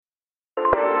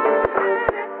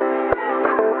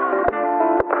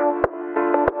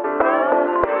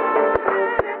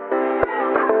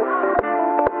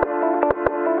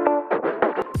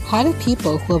How do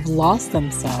people who have lost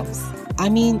themselves,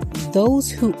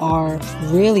 those who are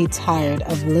really tired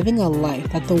of living a life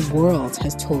that the world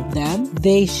has told them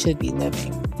they should be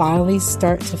living, finally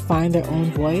start to find their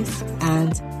own voice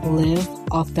and live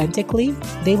authentically?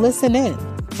 They listen in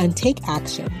and take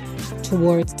action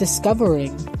towards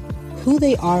discovering who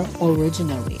they are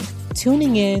originally,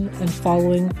 tuning in and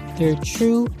following their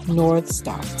true North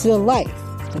Star to the life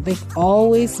that they've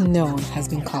always known has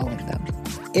been calling them.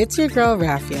 It's your girl,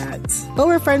 Rafiat. But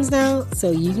we're friends now,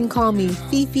 so you can call me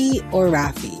Fifi or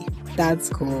Rafi. That's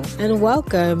cool. And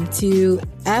welcome to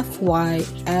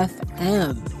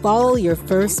FYFM, Follow Your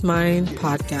First Mind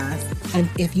podcast. And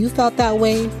if you felt that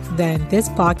way, then this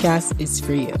podcast is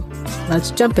for you.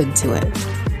 Let's jump into it.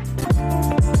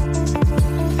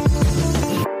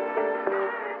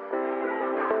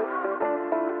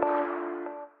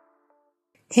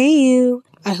 Hey you!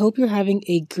 I hope you're having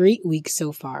a great week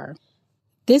so far.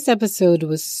 This episode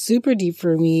was super deep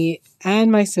for me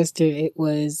and my sister. It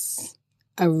was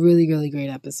a really, really great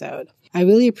episode. I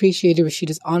really appreciated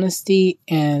Rashida's honesty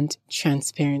and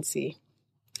transparency.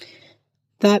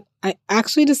 That I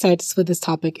actually decided to split this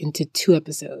topic into 2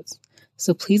 episodes.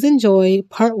 So please enjoy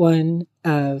part 1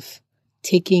 of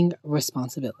Taking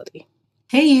Responsibility.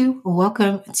 Hey you,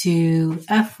 welcome to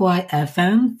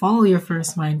FYFM, Follow Your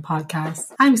First Mind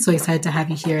podcast. I'm so excited to have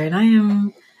you here, and I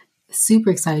am super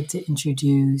excited to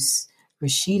introduce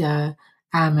Rashida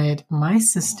Ahmed, my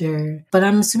sister. But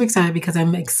I'm super excited because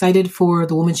I'm excited for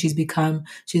the woman she's become.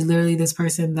 She's literally this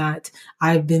person that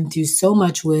I've been through so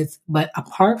much with, but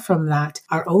apart from that,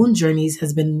 our own journeys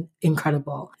has been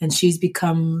incredible. And she's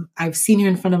become, I've seen her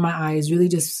in front of my eyes, really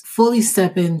just fully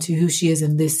step into who she is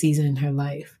in this season in her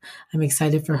life. I'm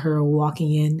excited for her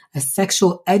walking in a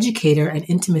sexual educator and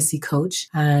intimacy coach.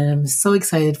 And I'm so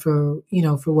excited for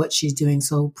what she's doing.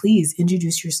 So please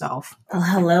introduce yourself. Oh,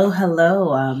 hello.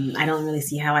 I don't really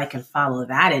see how I can follow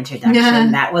that introduction. Yeah.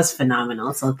 That was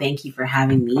phenomenal. So thank you for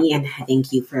having me, and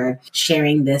thank you for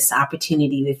sharing this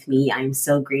opportunity with me. I'm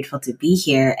so grateful to be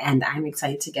here, and I'm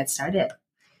excited to get started.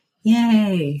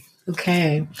 Yay.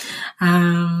 Okay.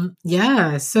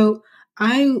 So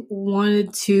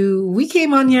we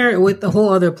came on here with a whole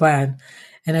other plan.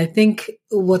 And I think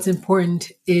what's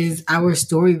important is our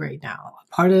story right now.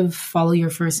 Part of Follow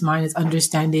Your First Mind is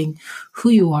understanding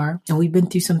who you are. And we've been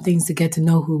through some things to get to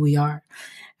know who we are.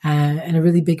 And a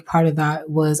really big part of that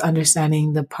was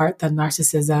understanding the part that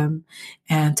narcissism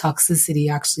and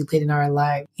toxicity actually played in our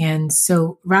life. And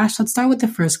so, Rash, let's start with the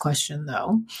first question,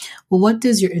 though. Well, what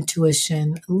does your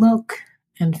intuition look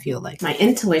and feel like? My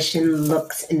intuition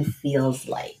looks and feels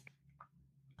like.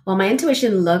 Well, my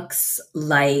intuition looks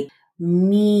like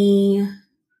me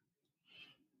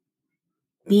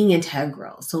being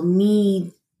integral. So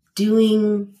me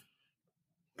doing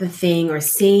the thing or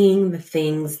saying the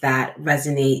things that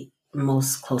resonate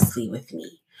most closely with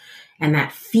me. And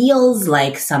that feels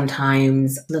like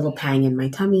sometimes a little pang in my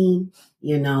tummy,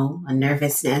 a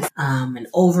nervousness, an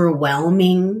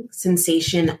overwhelming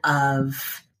sensation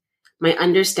of my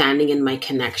understanding and my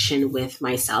connection with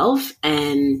myself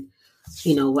and,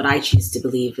 what I choose to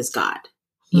believe is God,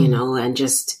 and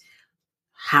just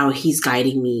how he's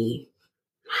guiding me,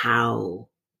 how,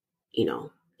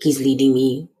 he's leading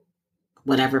me,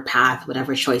 whatever path,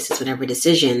 whatever choices, whatever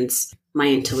decisions, my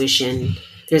intuition,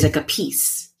 there's like a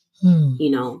peace,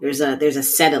 there's a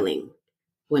settling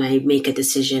when I make a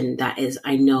decision that is,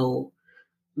 I know,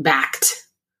 backed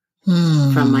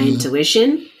from my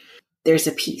intuition. There's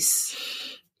a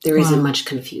peace. There isn't much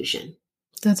confusion.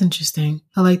 That's interesting.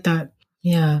 I like that.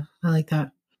 Yeah, I like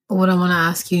that. What I want to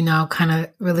ask you now kind of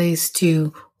relates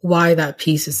to why that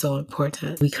piece is so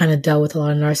important. We kind of dealt with a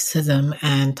lot of narcissism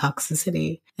and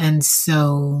toxicity. And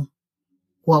so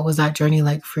what was that journey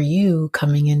like for you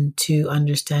coming into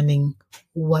understanding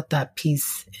what that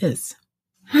piece is?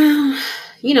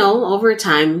 Over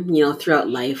time, throughout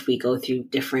life, we go through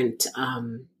different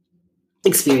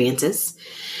experiences,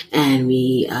 and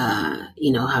we,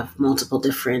 have multiple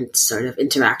different sort of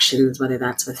interactions, whether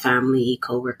that's with family,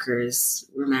 coworkers,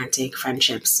 romantic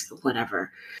friendships,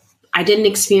 whatever. I didn't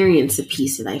experience the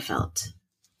peace that I felt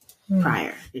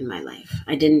prior in my life.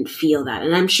 I didn't feel that.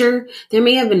 And I'm sure there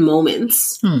may have been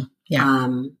moments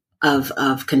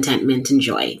of contentment and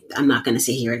joy. I'm not going to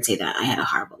sit here and say that I had a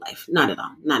horrible life. Not at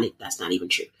all. That's not even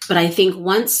true. But I think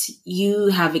once you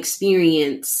have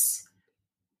experienced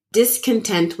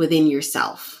discontent within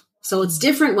yourself, so it's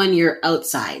different when you're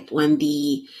outside, when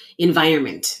the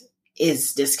environment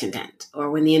is discontent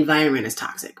or when the environment is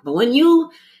toxic. But when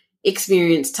you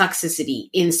experience toxicity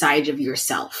inside of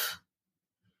yourself,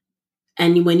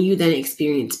 and when you then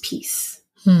experience peace,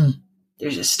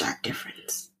 there's a stark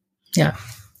difference. Yeah.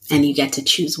 and you get to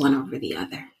choose one over the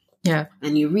other. Yeah.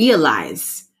 And you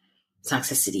realize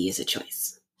toxicity is a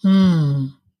choice.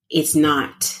 It's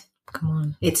not. Come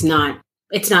on. It's not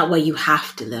what you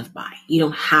have to live by. You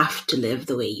don't have to live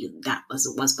the way that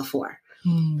was before.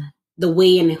 The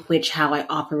way in which how I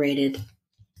operated,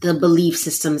 the belief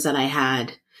systems that I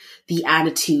had, the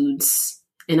attitudes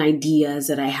and ideas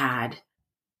that I had,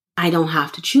 I don't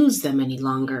have to choose them any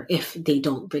longer if they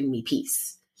don't bring me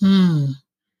peace.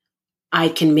 I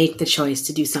can make the choice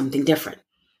to do something different.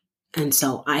 And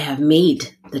so I have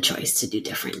made the choice to do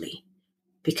differently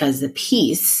because the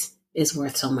peace is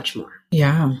worth so much more.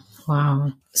 Yeah.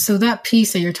 Wow. So that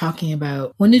peace that you're talking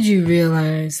about, when did you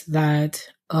realize that,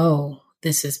 oh,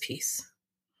 this is peace?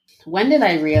 When did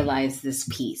I realize this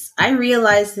peace? I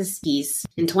realized this peace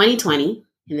in 2020,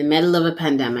 in the middle of a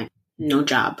pandemic. No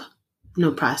job,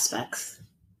 no prospects,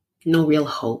 no real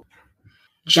hope.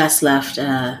 Just left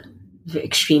a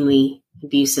extremely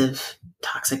abusive,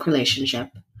 toxic relationship.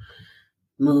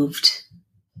 Moved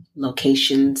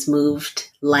locations, moved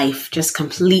life, just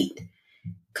complete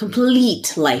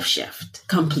life shift,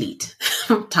 complete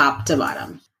from top to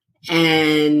bottom.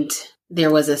 And there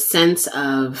was a sense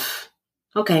of,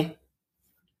 okay,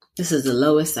 this is the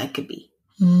lowest I could be.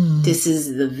 This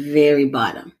is the very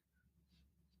bottom.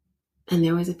 And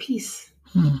there was a peace.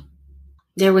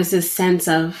 There was this sense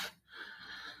of,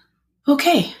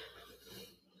 okay,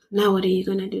 now what are you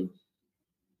going to do?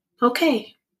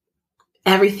 Okay.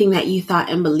 Everything that you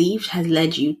thought and believed has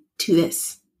led you to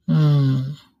this.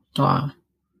 Wow.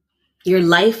 Your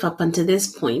life up until this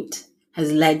point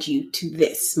has led you to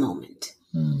this moment.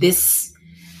 This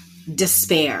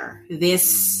despair,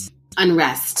 this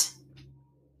unrest.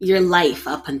 Your life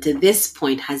up until this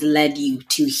point has led you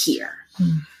to here.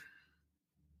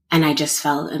 And I just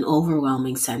felt an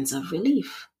overwhelming sense of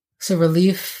relief. So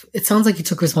relief, it sounds like you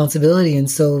took responsibility. And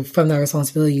so from that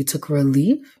responsibility, you took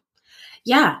relief?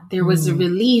 Yeah, there was a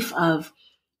relief of,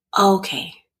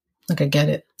 okay. Like, I get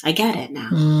it. I get it now.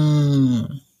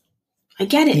 I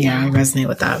get it now. Yeah, I resonate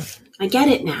with that. I get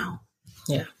it now.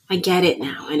 Yeah. I get it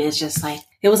now. And it's just like,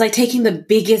 it was like taking the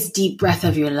biggest deep breath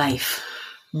of your life.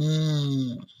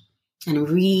 And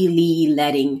really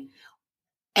letting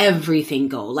everything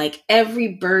go. Like every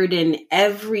burden,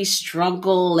 every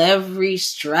struggle, every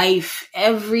strife,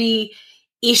 every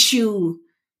issue,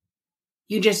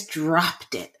 you just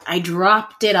dropped it. I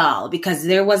dropped it all because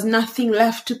there was nothing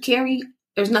left to carry.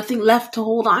 There's nothing left to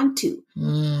hold on to.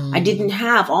 I didn't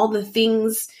have all the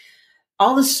things,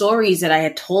 all the stories that I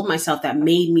had told myself that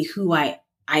made me who I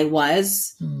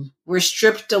was were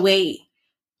stripped away.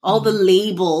 All the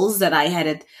labels that I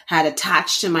had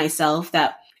attached to myself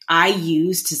that I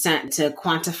used to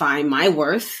quantify my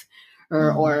worth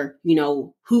or, you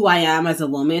know, who I am as a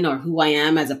woman or who I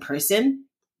am as a person.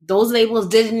 Those labels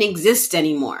didn't exist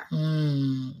anymore.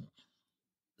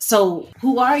 So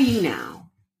who are you now?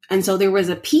 And so there was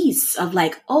a piece of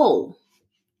like, oh,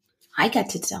 I get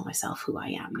to tell myself who I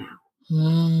am now.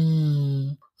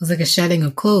 It was like a shedding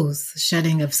of clothes, a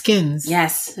shedding of skins.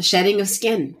 Yes, a shedding of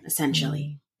skin,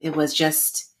 essentially. It was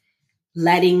just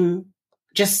letting,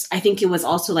 I think it was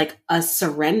also like a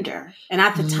surrender. And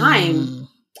at the time,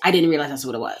 I didn't realize that's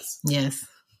what it was. Yes.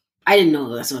 I didn't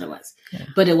know that's what it was. Yeah.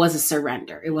 But it was a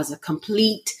surrender. It was a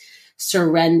complete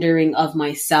surrendering of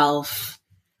myself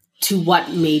to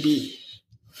what may be.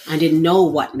 I didn't know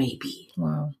what may be.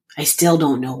 Wow. I still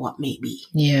don't know what may be.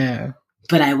 Yeah.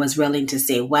 But I was willing to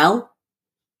say, well,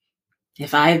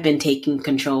 if I've been taking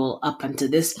control up until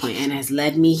this point and has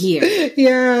led me here.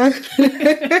 Yeah.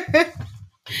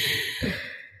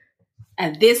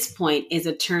 At this point is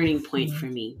a turning point for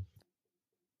me.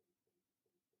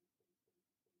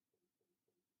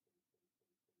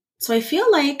 So I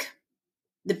feel like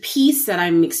the peace that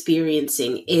I'm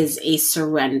experiencing is a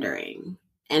surrendering.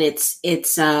 And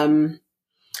it's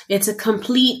a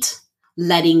complete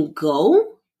letting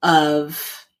go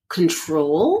of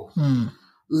control,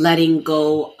 letting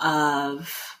go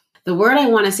of, the word I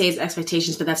want to say is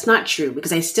expectations, but that's not true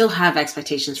because I still have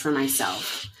expectations for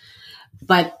myself.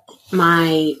 But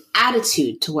my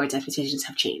attitude towards expectations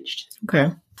have changed.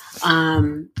 Okay.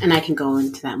 And I can go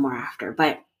into that more after.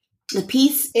 But the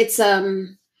peace, it's,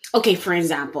 okay, for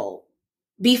example,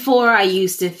 before I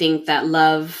used to think that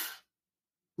love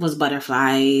was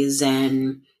butterflies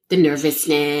and the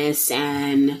nervousness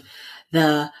and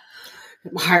the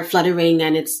heart fluttering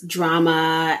and it's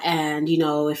drama. And, you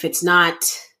know, if it's not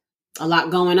a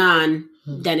lot going on,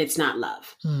 then it's not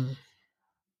love.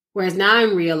 Whereas now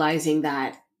I'm realizing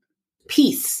that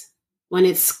peace, when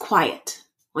it's quiet,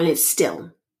 when it's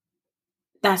still,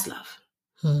 that's love.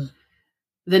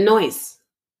 The noise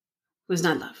was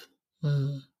not love.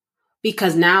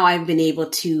 because now I've been able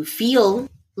to feel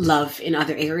love in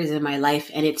other areas of my life,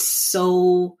 and it's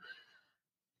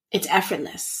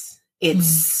effortless.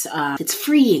 It's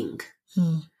freeing.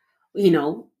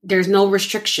 There's no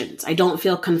restrictions. I don't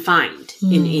feel confined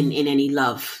in any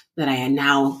love that I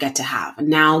now get to have and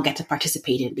now get to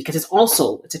participate in, because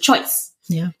it's a choice.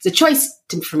 Yeah. It's a choice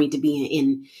for me to be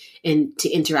in to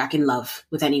interact in love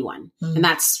with anyone. And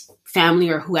that's family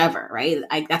or whoever, right?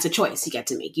 That's a choice you get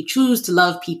to make. You choose to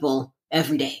love people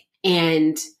every day.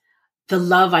 And the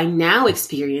love I now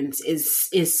experience is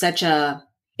it's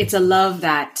a love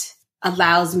that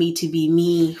allows me to be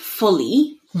me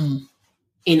fully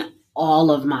in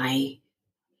all of my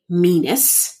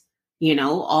meanness,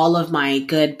 all of my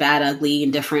good, bad, ugly,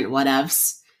 indifferent,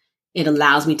 whatevs. It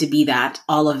allows me to be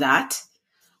all of that.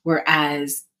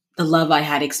 Whereas the love I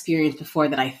had experienced before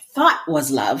that I thought was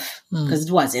love, because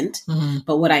it wasn't,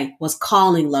 but what I was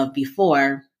calling love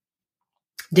before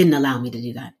didn't allow me to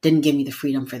do that, didn't give me the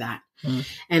freedom for that.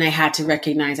 And I had to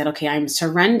recognize that, okay, I'm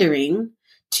surrendering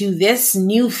to this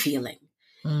new feeling.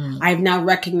 I've now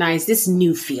recognized this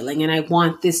new feeling, and I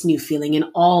want this new feeling in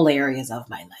all areas of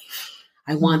my life.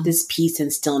 I want this peace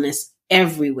and stillness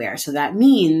everywhere. So that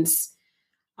means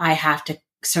I have to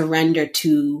surrender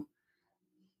to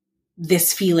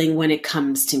this feeling when it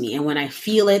comes to me. And when I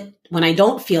feel it, when I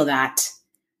don't feel that,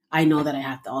 I know that I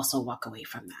have to also walk away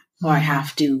from that, or I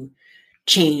have to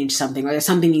change something, or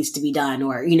something needs to be done,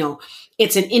 or,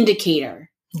 it's an indicator.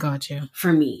 Gotcha.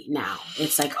 For me now,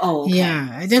 it's like, oh, okay, yeah,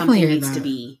 I definitely hear needs that. to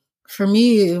be. For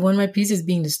me, when my peace is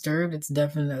being disturbed, it's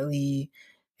definitely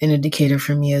an indicator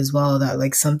for me as well that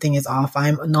like something is off.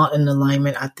 I'm not in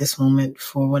alignment at this moment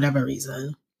for whatever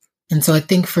reason. And so I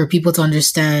think for people to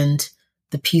understand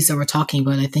the peace that we're talking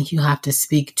about, I think you have to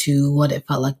speak to what it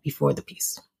felt like before the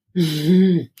peace.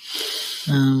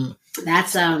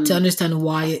 That's to understand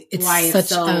why it's such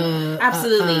so,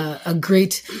 a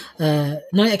great I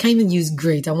can't even use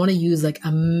great, I want to use like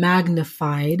a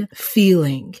magnified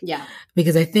feeling. Yeah,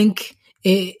 because I think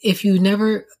if you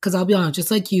never, because I'll be honest,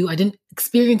 just like you, I didn't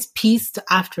experience peace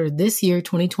after this year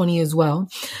 2020 as well,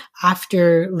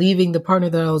 after leaving the partner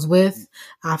that I was with,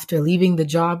 after leaving the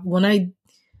job. When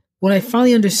I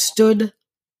finally understood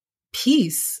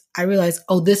peace, I realized,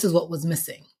 oh, this is what was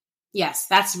missing. Yes,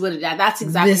 that's exactly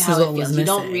how it feels. You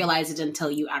don't realize it until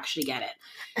you actually get it.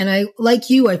 And I, like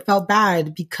you, I felt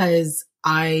bad because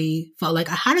I felt like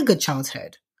I had a good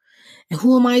childhood. And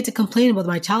who am I to complain about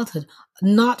my childhood?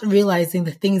 Not realizing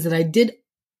the things that I did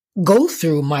go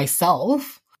through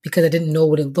myself, because I didn't know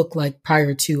what it looked like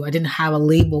prior to. I didn't have a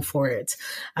label for it.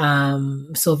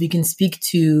 So if you can speak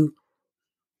to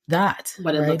that,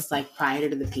 what it looks like prior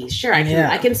to the peace. Sure,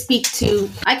 I can speak to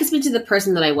the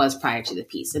person that I was prior to the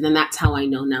peace, and then that's how I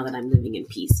know now that I'm living in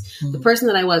peace. The person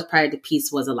that I was prior to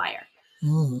peace was a liar.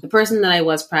 The person that I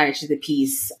was prior to the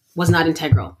peace was not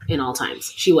integral in all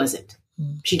times. She wasn't.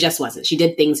 She just wasn't. She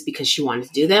did things because she wanted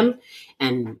to do them,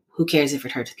 and who cares if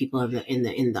it hurts people in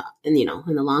the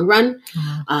long run.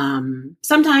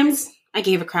 Sometimes I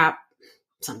gave a crap.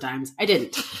 Sometimes I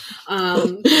didn't.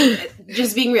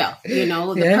 Just being real,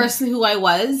 the person who I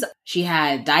was, she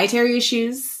had dietary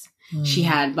issues. She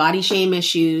had body shame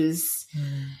issues.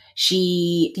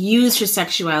 She used her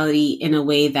sexuality in a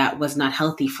way that was not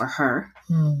healthy for her.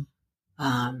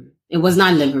 It was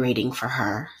not liberating for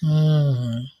her.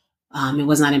 It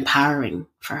was not empowering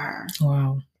for her.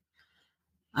 Wow.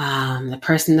 The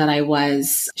person that I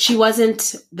was, she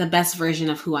wasn't the best version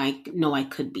of who I know I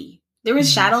could be. There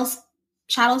was shadows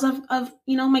of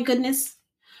my goodness,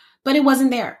 but it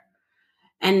wasn't there.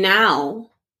 And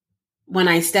now when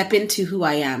I step into who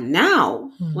I am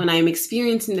now, when I'm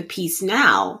experiencing the peace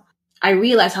now, I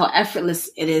realize how effortless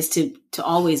it is to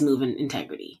always move in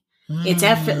integrity. It's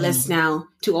effortless now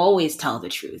to always tell the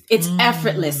truth. It's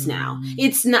effortless now.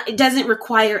 It doesn't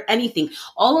require anything.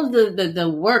 All of the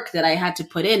work that I had to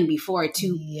put in before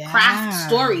to craft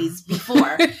stories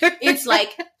before, it's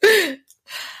like,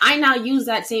 I now use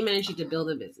that same energy to build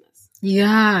a business.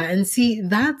 Yeah. And see,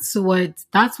 that's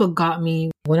what got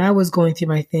me when I was going through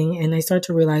my thing, and I started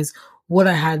to realize what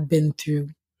I had been through.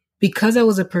 Because I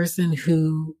was a person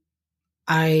who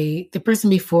the person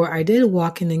before, I did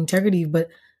walk in integrity, but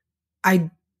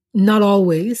not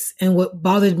always. And what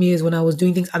bothered me is when I was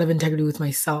doing things out of integrity with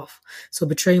myself. So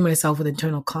betraying myself with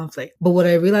internal conflict. But what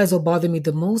I realized what bothered me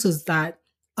the most is that,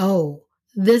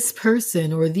 this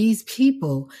person or these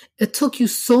people, it took you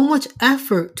so much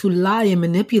effort to lie and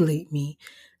manipulate me.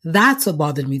 That's what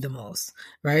bothered me the most,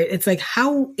 right? It's like,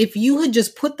 how, if you had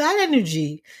just put that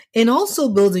energy in also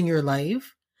building your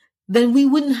life, then we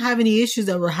wouldn't have any issues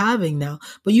that we're having now.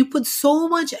 But you put so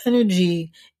much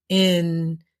energy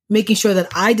in making sure that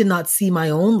I did not see my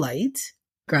own light.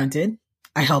 Granted,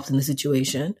 I helped in the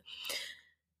situation.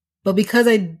 But because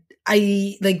I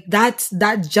like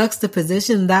that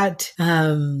juxtaposition, that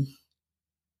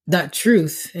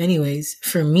truth, anyways,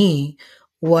 for me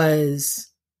was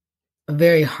a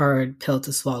very hard pill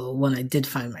to swallow when I did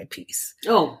find my peace.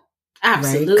 Oh,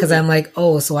 absolutely. Right? Because I'm like,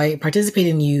 oh, so I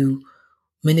participated in you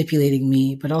manipulating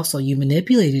me, but also you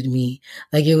manipulated me.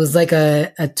 Like it was like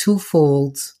a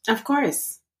twofold. Of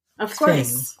course.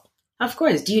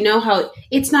 Do you know how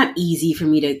it's not easy for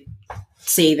me to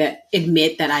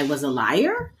admit that I was a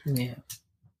liar? Yeah.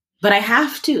 But I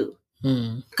have to.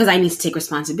 Because I need to take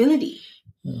responsibility.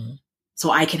 So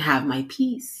I can have my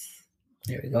peace.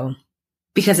 There we go.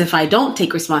 Because if I don't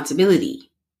take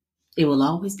responsibility, it will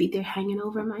always be there hanging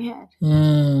over my head.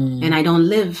 And I don't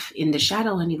live in the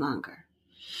shadow any longer.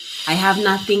 I have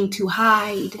nothing to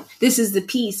hide. This is the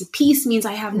peace. Peace means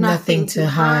I have nothing to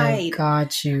hide.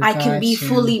 Got you. I can be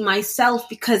fully myself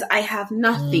because I have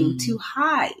nothing to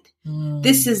hide.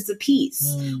 This is the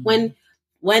peace. When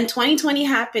 2020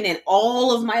 happened and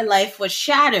all of my life was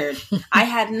shattered, I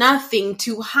had nothing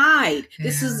to hide.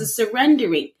 This is the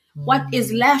surrendering. What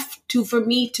is left for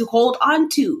me to hold on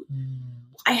to?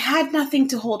 I had nothing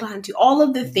to hold on to. All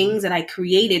of the things that I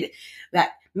created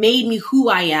that made me who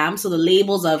I am. So the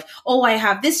labels of, oh, I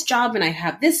have this job and I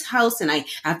have this house and I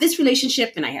have this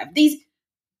relationship and I have these.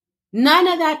 None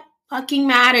of that fucking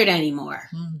mattered anymore.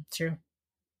 True.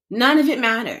 None of it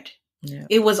mattered. Yeah.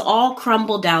 It was all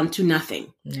crumbled down to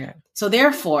nothing. Yeah. So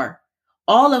therefore,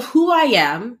 all of who I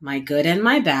am, my good and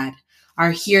my bad,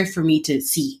 are here for me to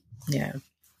see. Yeah.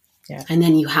 Yeah. And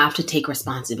then you have to take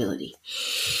responsibility.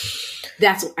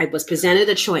 I was presented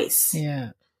a choice.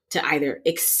 Yeah. To either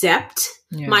accept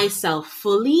myself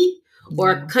fully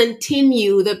or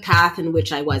continue the path in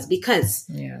which I was. Because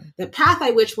the path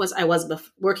I was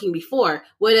working before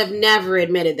would have never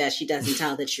admitted that she doesn't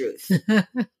tell the truth.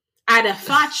 I'd have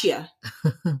fought you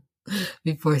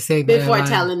before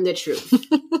telling the truth.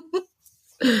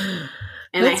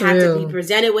 And that's I had to be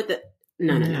presented with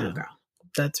no, girl.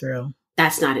 That's real.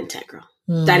 That's not integral.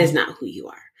 That is not who you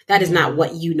are. That is not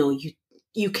what you know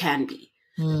you can be.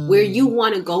 Where you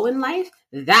want to go in life,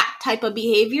 that type of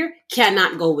behavior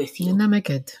cannot go with you. Not make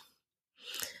it.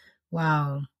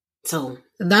 Wow. So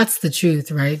that's the truth,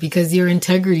 right? Because your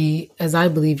integrity, as I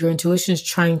believe, your intuition is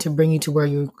trying to bring you to where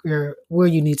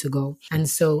you need to go. And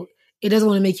so it doesn't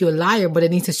want to make you a liar, but it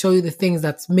needs to show you the things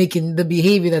that's making the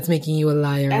behavior that's making you a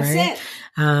liar, that's right?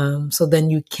 It. So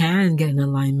then you can get in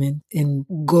alignment and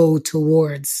go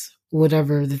towards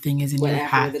whatever the thing is in your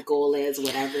path. Whatever the goal is,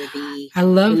 whatever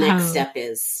the next step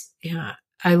is. Yeah.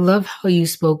 I love how you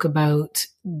spoke about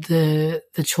the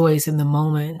choice in the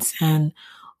moments. And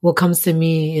what comes to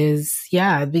me is,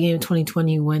 at the beginning of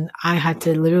 2020, when I had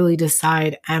to literally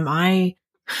decide,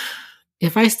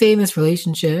 if I stay in this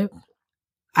relationship,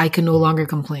 I can no longer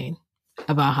complain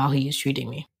about how he is treating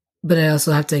me. But I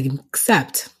also have to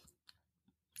accept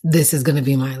this is going to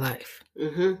be my life.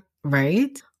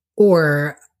 Right?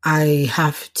 Or I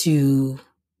have to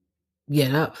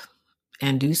get up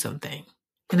and do something.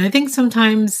 And I think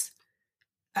sometimes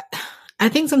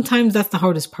that's the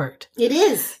hardest part. It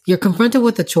is. You're confronted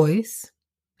with a choice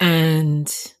and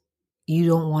you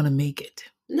don't want to make it.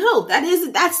 No, that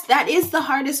is the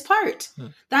hardest part.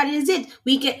 That is it.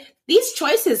 We get these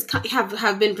choices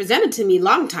have been presented to me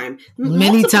long time.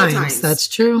 Many times. That's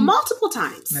true. Multiple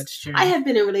times. That's true. I have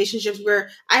been in relationships where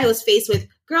I was faced with,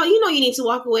 girl, you need to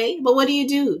walk away. But what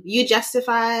do? You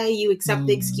justify, you accept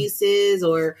the excuses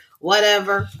or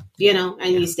whatever, and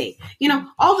you stay.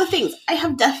 All the things. I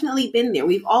have definitely been there.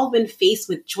 We've all been faced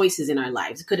with choices in our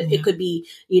lives. It could be,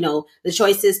 the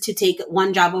choices to take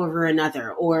one job over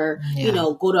another or,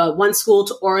 go to one school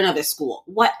or another school,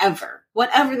 whatever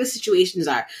the situations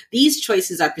are. These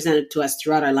choices are presented to us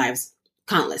throughout our lives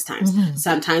countless times.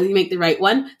 Sometimes we make the right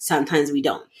one. Sometimes we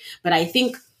don't. But I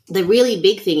think the really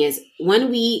big thing is when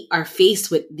we are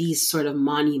faced with these sort of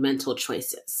monumental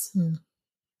choices,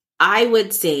 I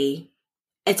would say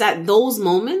it's at those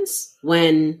moments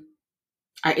when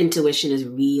our intuition is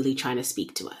really trying to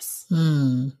speak to us.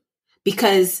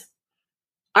 Because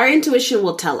our intuition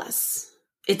will tell us.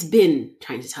 It's been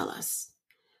trying to tell us.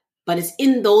 But it's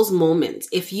in those moments,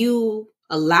 if you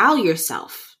allow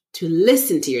yourself to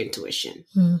listen to your intuition.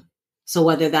 So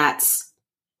whether that's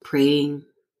praying,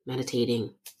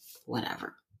 meditating,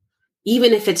 whatever.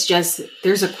 Even if it's just,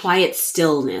 there's a quiet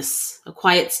stillness, a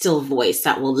quiet still voice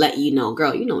that will let you know,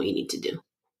 girl, you know what you need to do.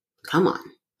 Come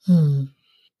on.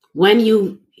 When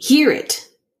you hear it,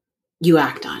 you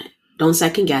act on it. Don't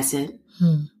second guess it.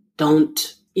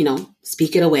 Don't,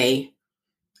 speak it away.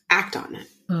 Act on it.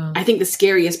 I think the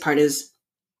scariest part is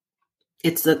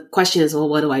the question is, well,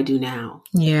 what do I do now?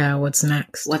 Yeah, what's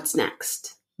next? What's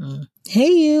next? Hey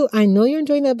you, I know you're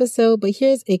enjoying the episode, but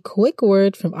here's a quick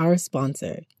word from our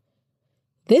sponsor.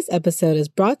 This episode is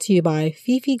brought to you by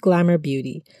Fifi Glamour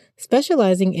Beauty,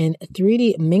 specializing in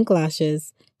 3D mink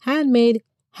lashes, handmade,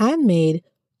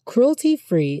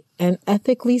 cruelty-free, and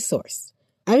ethically sourced.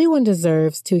 Everyone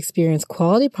deserves to experience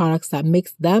quality products that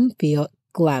makes them feel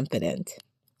glamfident.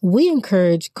 We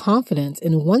encourage confidence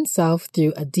in oneself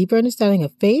through a deeper understanding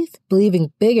of faith,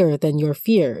 believing bigger than your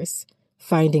fears,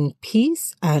 finding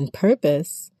peace and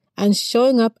purpose, and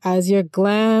showing up as your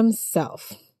glam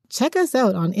self. Check us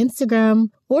out on Instagram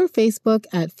or Facebook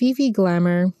at Fifi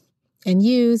Glamour and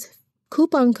use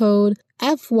coupon code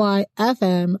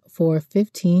FYFM for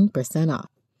 15% off.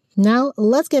 Now,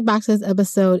 let's get back to this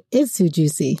episode. It's too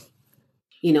juicy.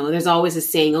 There's always a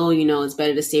saying, it's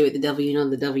better to stay with the devil,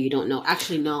 the devil you don't know.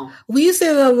 Actually, no. We used to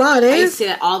say that a lot, eh? I used to say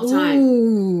that all the time.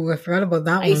 Ooh, I forgot about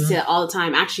that one. I used to say that all the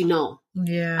time. Actually, no.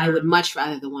 Yeah. I would much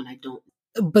rather the one I don't.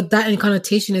 But that in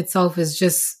connotation itself is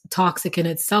just toxic in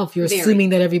itself. You're assuming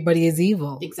that everybody is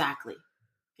evil. Exactly.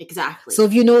 So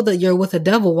if you know that you're with a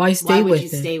devil, why stay with it? Why would you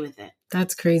stay with it?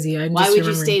 That's crazy. Why would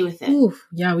you stay with it? Oof.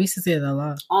 Yeah, we used to say that a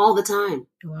lot. All the time.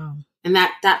 Wow. And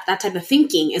that type of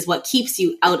thinking is what keeps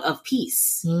you out of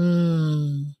peace.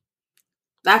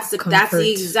 That's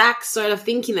the exact sort of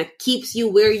thinking that keeps you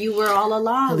where you were all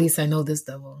along. At least I know this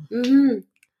devil.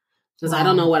 Because I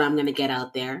don't know what I'm going to get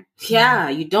out there. Yeah,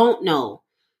 you don't know.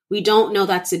 We don't know.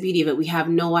 That's the beauty of it. We have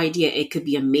no idea. It could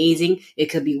be amazing. It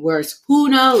could be worse. Who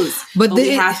knows? But we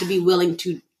have to be willing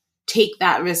to take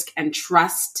that risk and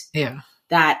trust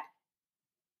that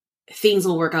things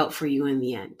will work out for you in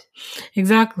the end.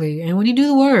 Exactly. And when you do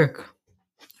the work,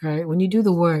 right? When you do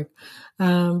the work.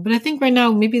 But I think right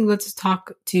now, maybe let's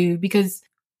talk because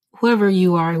whoever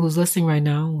you are who's listening right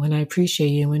now, and I appreciate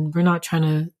you, and we're not trying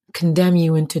to condemn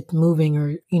you into moving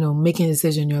or, making a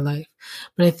decision in your life.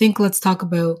 But I think let's talk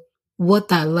about what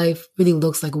that life really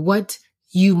looks like, what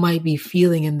you might be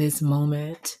feeling in this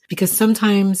moment. Because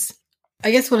sometimes,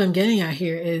 I guess what I'm getting at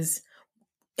here is,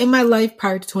 in my life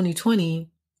prior to 2020,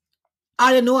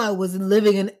 I didn't know I was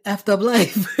living an effed up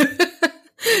life.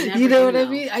 You know what I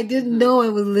mean? I didn't know I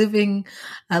was living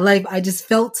a life. I just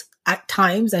felt at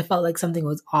times, I felt like something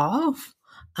was off.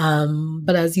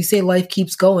 But as you say, life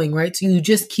keeps going, right? So you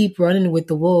just keep running with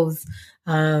the wolves,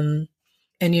 and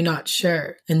you're not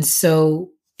sure. And so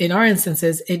in our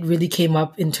instances, it really came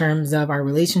up in terms of our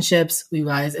relationships. We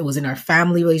realized it was in our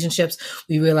family relationships.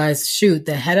 We realized, shoot,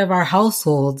 the head of our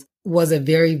household was a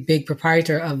very big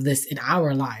proprietor of this in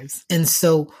our lives. And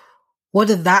so what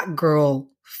did that girl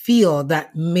feel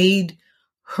that made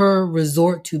her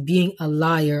resort to being a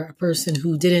liar, a person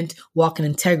who didn't walk in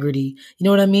integrity? You know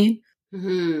what I mean?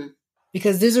 Mm-hmm.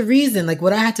 Because there's a reason, like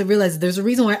what I had to realize, there's a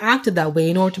reason why I acted that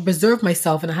way in order to preserve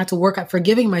myself. And I had to work at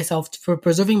forgiving myself for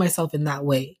preserving myself in that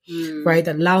way, right?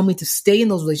 That allowed me to stay in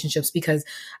those relationships because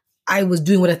I was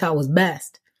doing what I thought was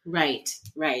best. Right.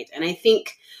 And I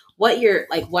think what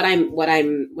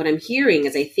I'm hearing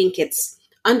is I think it's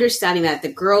understanding that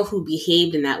the girl who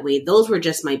behaved in that way, those were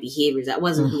just my behaviors. That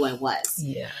wasn't who I was.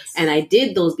 Yes. And I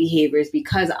did those behaviors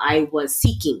because I was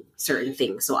seeking certain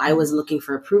things. So I was looking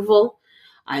for approval.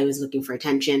 I was looking for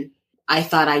attention. I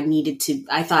thought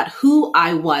who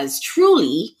I was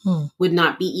truly would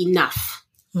not be enough.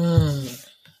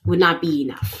 Would not be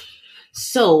enough.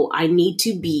 So I need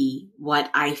to be what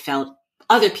I felt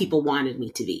other people wanted me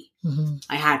to be.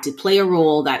 I had to play a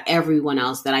role that everyone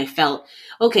else that I felt,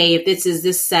 okay, if this is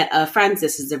this set of friends,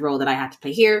 this is the role that I have to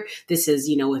play here. This is,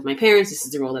 with my parents, this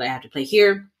is the role that I have to play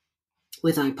here.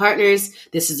 With my partners,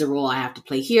 this is the role I have to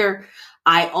play here.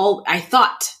 I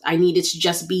thought I needed to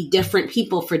just be different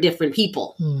people for different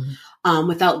people,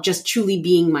 without just truly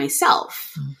being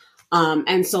myself.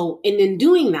 And so in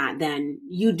doing that, then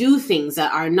you do things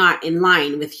that are not in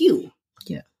line with you.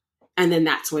 Yeah. And then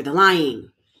that's where the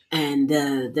lying and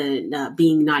the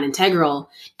being not integral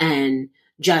and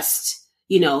just,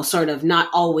 sort of not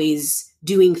always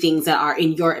doing things that are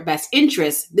in your best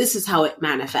interest. This is how it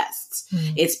manifests.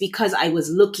 It's because I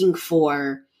was looking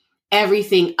for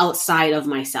everything outside of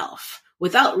myself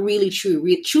without really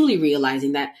truly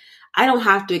realizing that I don't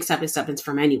have to accept acceptance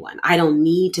from anyone. I don't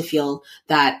need to feel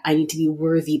that I need to be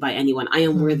worthy by anyone. I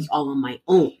am worthy all on my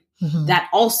own. That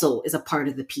also is a part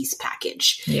of the peace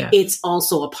package. Yeah. It's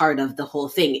also a part of the whole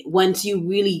thing. Once you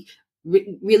really,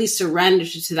 really surrender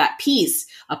to that peace,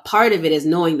 a part of it is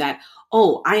knowing that,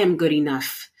 oh, I am good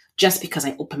enough just because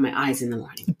I open my eyes in the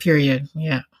morning. Period.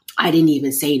 Yeah. I didn't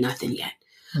even say nothing yet.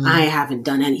 I haven't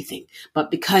done anything.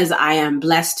 But because I am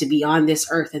blessed to be on this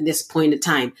earth in this point of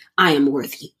time, I am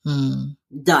worthy.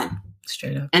 Done.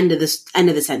 Straight up. End of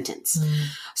the sentence.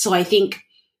 So I think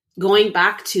going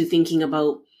back to thinking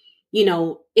about, you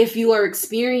know, if you are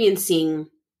experiencing,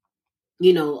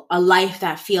 you know, a life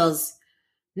that feels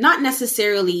not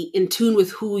necessarily in tune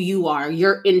with who you are,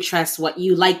 your interests, what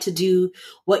you like to do,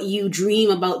 what you dream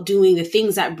about doing, the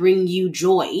things that bring you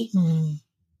joy,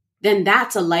 then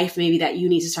that's a life maybe that you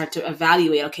need to start to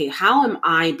evaluate. Okay, how am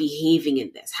I behaving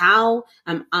in this? How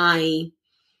am I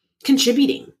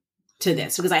contributing to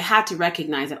this? Because I had to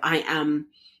recognize that I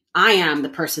am the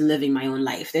person living my own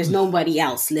life. There's nobody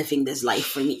else living this life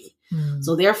for me.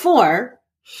 So therefore,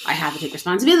 I have to take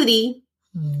responsibility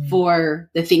for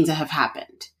the things that have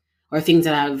happened, or things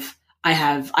that I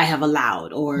have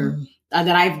allowed, or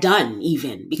that I've done,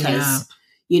 even because,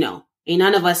 you know, ain't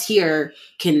none of us here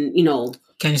can, you know,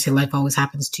 can't you say life always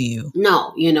happens to you?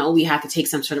 No, you know, we have to take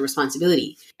some sort of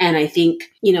responsibility. And I think,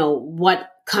 you know,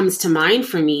 what comes to mind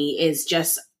for me is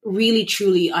just really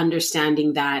truly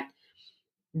understanding that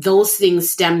those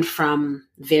things stemmed from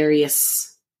various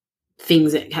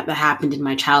things that happened in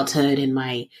my childhood, in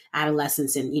my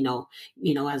adolescence, and you know,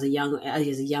 as a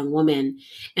young woman,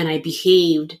 and I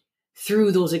behaved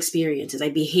through those experiences.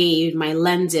 My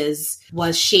lenses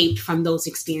was shaped from those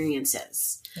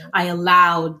experiences. Yeah. I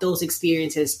allowed those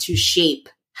experiences to shape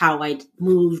how I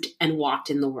moved and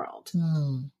walked in the world.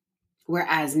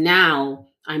 Whereas now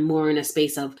I'm more in a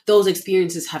space of those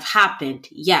experiences have happened.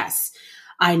 Yes.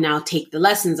 I now take the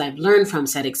lessons I've learned from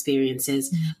said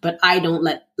experiences, but I don't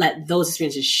let those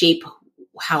experiences shape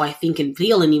how I think and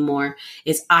feel anymore.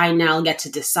 Is I now get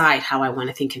to decide how I want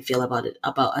to think and feel about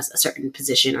a certain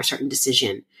position or certain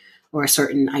decision or a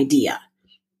certain idea.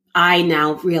 I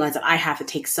now realize that I have to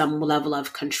take some level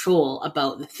of control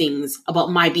about the things,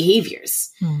 about my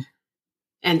behaviors.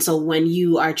 And so when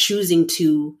you are choosing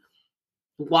to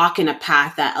walk in a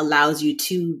path that allows you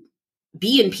to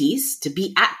be in peace, to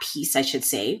be at peace, I should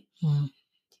say,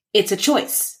 it's a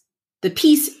choice. The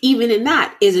peace, even in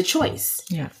that, is a choice.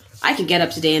 Yeah. I can get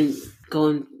up today and go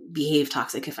and behave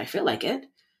toxic if I feel like it.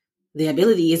 The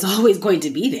ability is always going to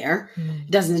be there. It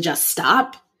doesn't just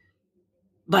stop,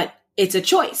 but it's a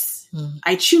choice.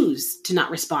 I choose to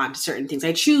not respond to certain things.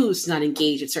 I choose to not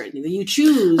engage with certain things. You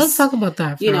choose. Let's talk about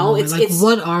that. For you know, it's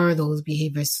what are those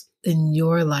behaviors in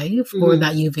your life or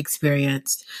that you've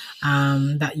experienced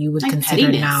that you would like consider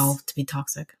pettiness. Now to be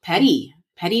toxic?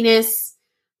 Pettiness,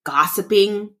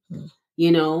 gossiping,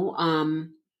 you know,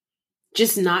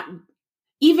 just not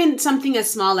even something as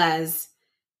small as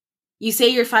you say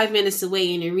you're 5 minutes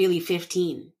away and you're really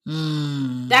 15.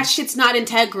 That shit's not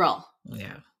integral.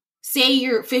 Yeah. Say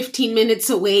you're 15 minutes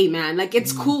away, man. Like,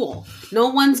 it's cool. No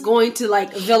one's going to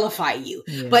like vilify you.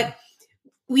 Yeah. But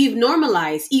we've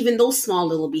normalized even those small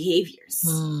little behaviors.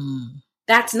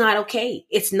 That's not okay.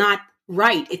 It's not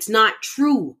right. It's not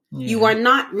true. Yeah. You are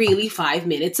not really 5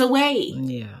 minutes away.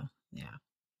 Yeah.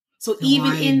 So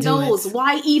even in those,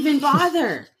 why even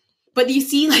bother? But you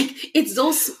see, like, it's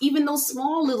those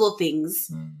small little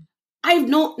things I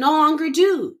no longer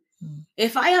do.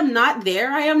 If I am not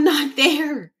there, I am not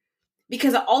there.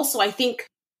 Because also, I think,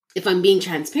 if I'm being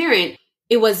transparent,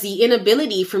 it was the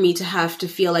inability for me to have to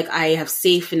feel like I have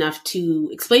safe enough to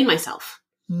explain myself.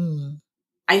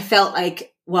 I felt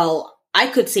like, well, I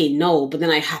could say no, but then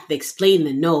I have to explain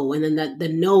the no. And then the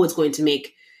no is going to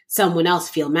make someone else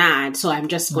feel mad. So I'm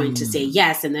just going to say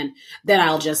yes. And then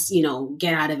I'll just, you know,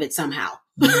 get out of it somehow.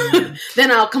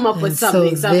 Then I'll come up with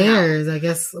something somehow. There's, I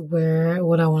guess,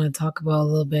 what I want to talk about a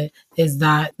little bit is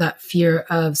that fear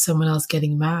of someone else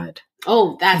getting mad.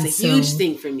 Oh, that's a huge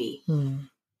thing for me.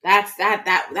 That's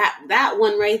that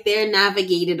one right there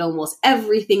navigated almost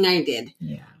everything I did.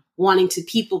 Yeah. Wanting to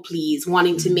people please,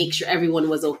 wanting to make sure everyone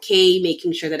was okay,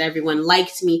 making sure that everyone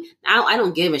liked me. Now I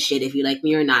don't give a shit if you like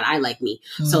me or not. I like me.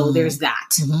 So there's that.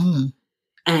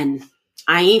 And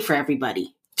I ain't for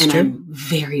everybody. And I'm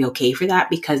very okay for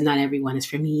that because not everyone is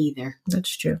for me either.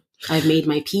 That's true. I've made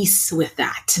my peace with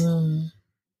that.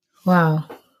 Wow,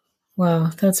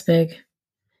 that's big.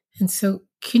 And so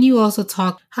can you also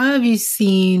talk, how have you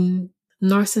seen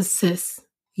narcissists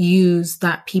use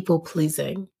that people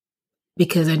pleasing?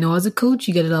 Because I know as a coach,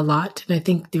 you get it a lot. And I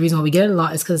think the reason why we get it a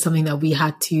lot is because it's something that you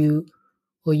had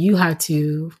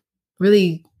to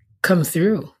really come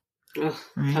through. Oh,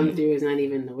 right? Come through is not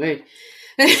even the word.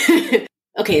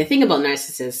 Okay, the thing about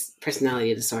narcissist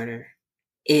personality disorder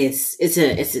is it's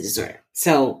a disorder.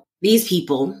 So these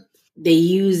people, they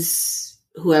use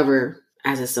whoever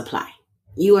as a supply.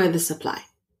 You are the supply.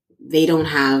 They don't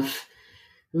have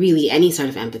really any sort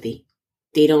of empathy.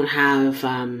 They don't have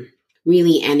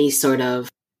really any sort of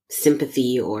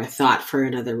sympathy or thought for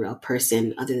another real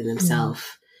person other than themselves.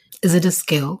 Is it a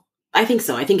skill? I think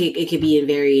so. I think it could be in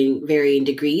varying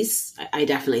degrees. I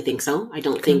definitely think so. I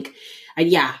don't think,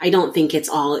 I don't think it's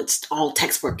all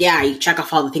textbook. Yeah, you check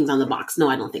off all the things on the box. No,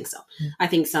 I don't think so. I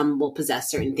think some will possess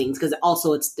certain things because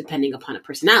also it's depending upon a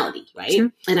personality, right?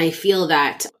 Sure. And I feel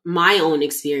that my own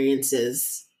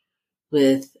experiences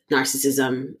with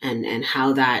narcissism and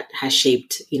how that has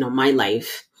shaped, my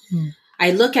life,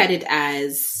 I look at it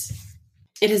as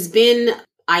it has been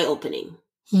eye-opening.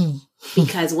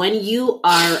 Because when you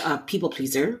are a people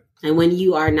pleaser and when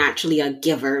you are naturally a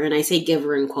giver, and I say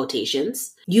giver in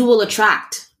quotations, you will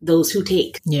attract those who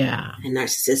take. Yeah. And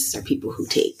narcissists are people who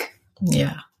take.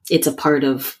 Yeah. It's a part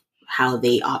of how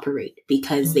they operate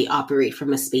because they operate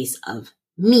from a space of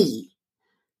me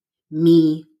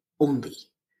only,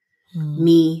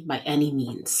 me by any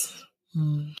means.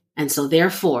 And so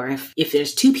therefore, if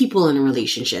there's two people in a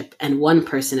relationship and one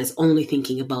person is only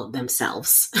thinking about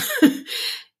themselves,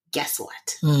 guess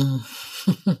what?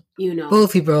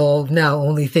 Both people are now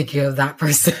only thinking of that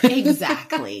person.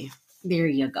 Exactly. There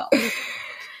you go.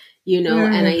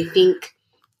 And I think,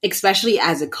 especially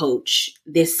as a coach,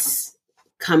 this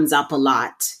comes up a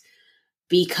lot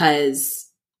because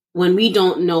when we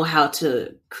don't know how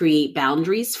to create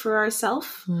boundaries for ourselves,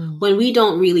 when we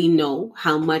don't really know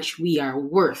how much we are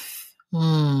worth,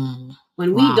 when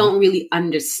we don't really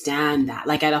understand that,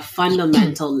 like at a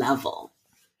fundamental level,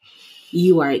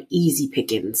 you are easy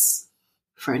pickings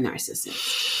for a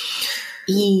narcissist.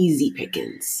 Easy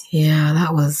pickings. Yeah,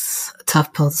 that was a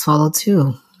tough pill to swallow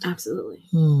too. Absolutely.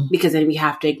 Because then we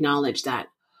have to acknowledge that,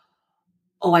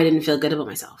 oh, I didn't feel good about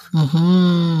myself.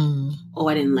 Oh,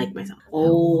 I didn't like myself.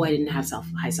 Oh, I didn't have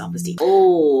high self-esteem.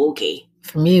 Oh, okay.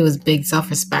 For me, it was big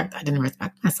self-respect. I didn't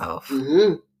respect myself.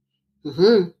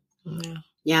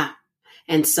 Yeah.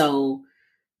 And so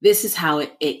this is how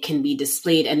it can be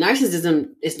displayed. And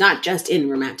narcissism is not just in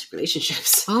romantic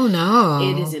relationships. Oh, no.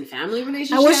 It is in family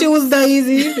relationships. I wish it was that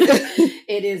easy.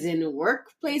 It is in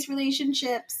workplace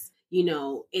relationships.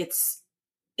 It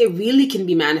really can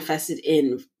be manifested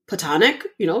in platonic,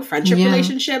 friendship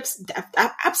relationships.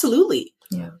 Absolutely.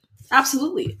 Yeah.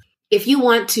 Absolutely. If you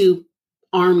want to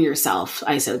arm yourself,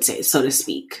 I would say, so to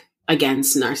speak,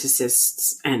 against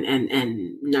narcissists and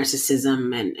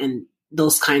narcissism and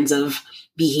those kinds of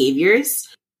behaviors,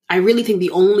 I really think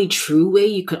the only true way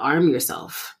you could arm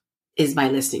yourself is by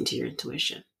listening to your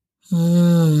intuition.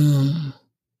 Come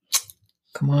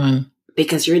on.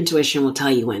 Because your intuition will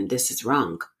tell you when this is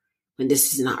wrong, when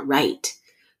this is not right.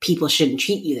 People shouldn't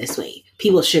treat you this way.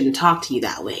 People shouldn't talk to you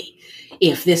that way.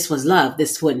 If this was love,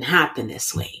 this wouldn't happen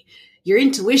this way. Your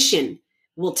intuition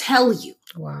will tell you.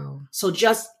 Wow. So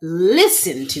just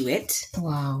listen to it.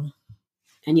 Wow.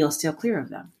 And you'll steer clear of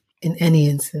them. In any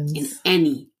instance.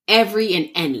 In every and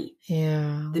any.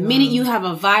 Yeah. The minute you have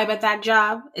a vibe at that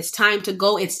job, it's time to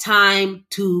go. It's time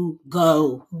to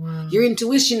go. Wow. Your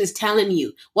intuition is telling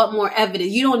you what more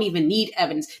evidence. You don't even need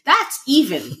evidence. That's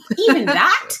even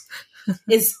that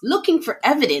is looking for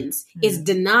evidence is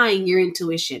denying your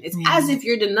intuition. It's as if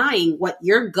you're denying what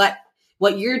your gut,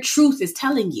 what your truth is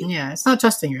telling you. Yeah. It's not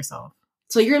trusting yourself.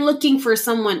 So you're looking for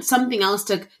something else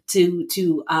to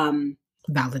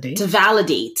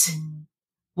validate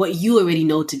what you already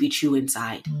know to be true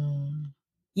inside.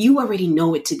 You already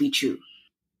know it to be true.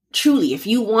 Truly, if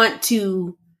you want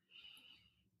to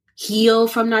heal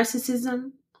from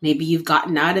narcissism, maybe you've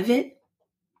gotten out of it.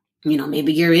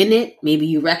 Maybe you're in it. Maybe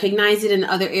you recognize it in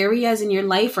other areas in your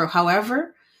life or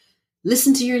however.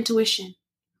 Listen to your intuition.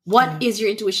 What is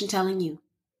your intuition telling you?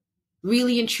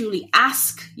 Really and truly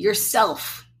ask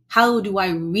yourself, how do I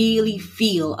really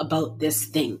feel about this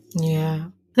thing? Yeah.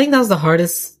 I think that was the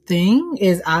hardest thing,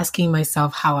 is asking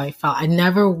myself how I felt. I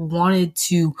never wanted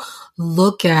to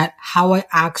look at how I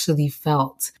actually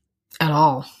felt at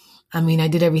all. I mean, I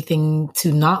did everything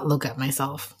to not look at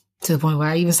myself, to the point where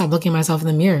I even stopped looking at myself in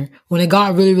the mirror. When it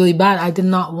got really, really bad, I did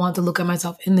not want to look at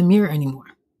myself in the mirror anymore.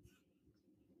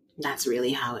 That's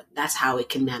really how it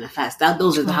can manifest.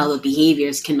 Those are how the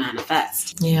behaviors can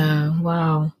manifest. Yeah.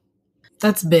 Wow.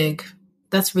 That's big.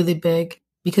 That's really big.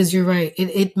 Because you're right.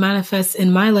 It manifests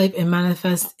in my life. It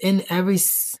manifests in not every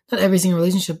single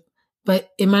relationship, but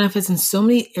it manifests in so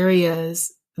many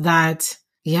areas that,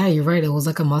 yeah, you're right. It was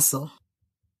like a muscle.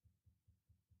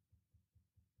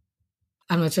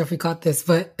 I'm not sure if we caught this,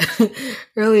 but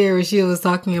earlier Rashida was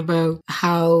talking about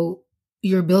how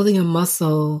you're building a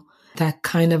muscle that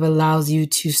kind of allows you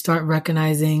to start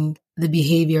recognizing the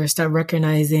behavior, start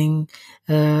recognizing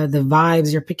the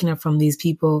vibes you're picking up from these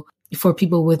people, for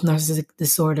people with narcissistic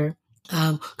disorder.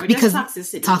 Because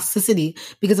toxicity.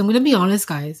 Because I'm going to be honest,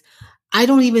 guys, I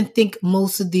don't even think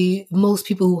most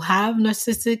people who have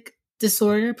narcissistic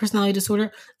disorder, personality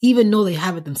disorder, even know they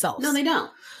have it themselves. No, they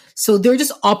don't. So they're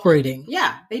just operating.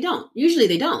 Yeah, they don't. Usually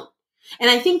they don't. And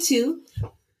I think too,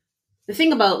 the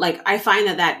thing about like, I find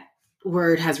that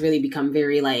word has really become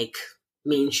very like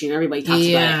mainstream. Everybody talks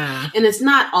about it. And it's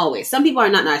not always. Some people are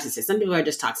not narcissists. Some people are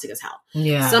just toxic as hell.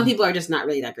 Yeah. Some people are just not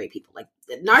really that great people. Like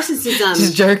narcissism.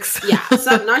 Just jerks. Yeah.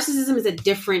 So narcissism is a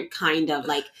different kind of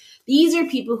like, these are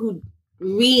people who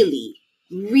really,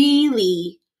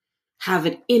 really have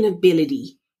an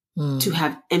inability to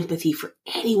have empathy for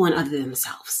anyone other than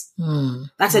themselves.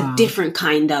 That's a different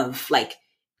kind of like,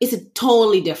 it's a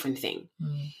totally different thing,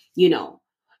 you know?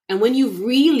 And when you've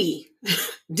really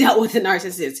dealt with a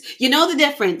narcissist, you know the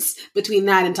difference between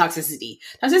that and toxicity.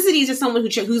 Toxicity is just someone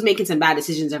who's making some bad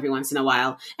decisions every once in a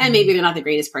while, and maybe they're not the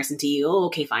greatest person to you. Oh,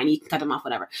 okay, fine, you can cut them off,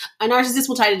 whatever. A narcissist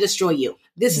will try to destroy you.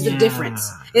 This is a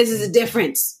difference. This is a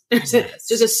difference. It's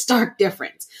just a stark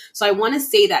difference. So I want to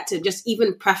say that to just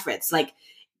even preference, like,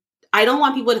 I don't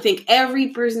want people to think every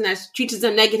person that treats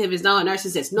them negative is not a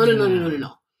narcissist.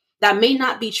 No. That may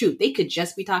not be true. They could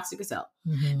just be toxic as hell.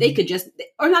 They could just,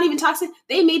 or not even toxic.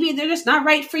 They're just not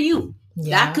right for you.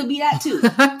 Yeah. That could be that too.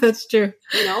 That's true.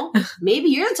 You know, maybe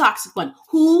you're the toxic one.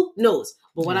 Who knows?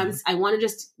 But I want to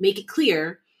just make it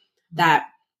clear that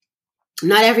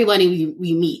not everybody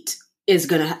we meet is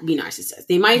going to be narcissists.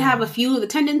 They might have a few of the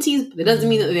tendencies, but it doesn't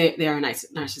mean that they are a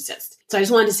narcissist. So I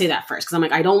just wanted to say that first. Cause I'm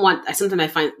like, sometimes I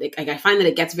find that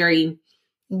it gets very,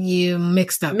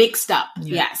 mixed up.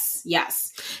 Yes.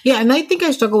 Yeah. And I think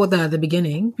I struggled with that at the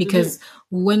beginning because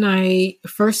when I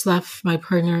first left my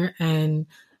partner, and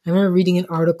I remember reading an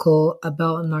article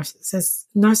about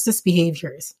narcissist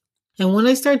behaviors. And when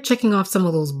I started checking off some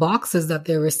of those boxes that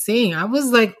they were saying, I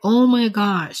was like, oh my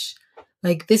gosh,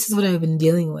 like this is what I've been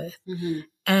dealing with.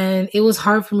 And it was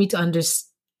hard for me to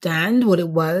understand what it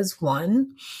was,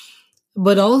 one.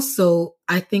 But also,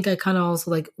 I think I kind of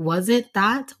also like, was it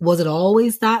that? Was it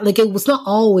always that? Like, it was not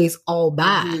always all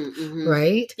bad,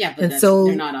 right? Yeah, but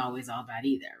they're not always all bad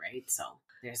either, right? So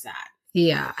there's that.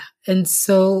 Yeah. And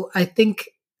so I think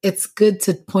it's good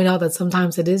to point out that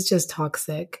sometimes it is just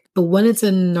toxic. But when it's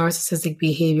a narcissistic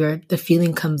behavior, the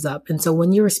feeling comes up. And so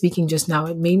when you were speaking just now,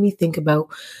 it made me think about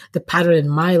the pattern in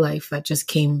my life that just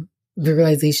came. The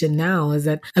realization now is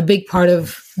that a big part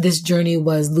of this journey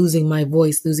was losing my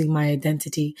voice, losing my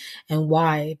identity. And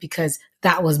why? Because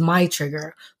that was my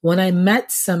trigger. When I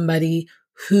met somebody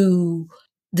who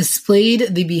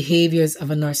displayed the behaviors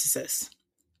of a narcissist,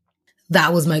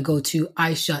 that was my go-to.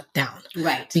 I shut down.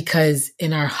 Right. Because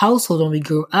in our household, when we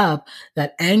grew up,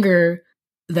 that anger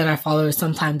that our father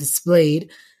sometimes displayed,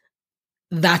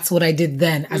 that's what I did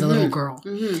then as a little girl.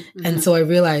 And so I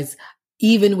realized,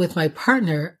 even with my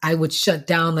partner, I would shut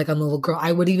down like I'm a little girl.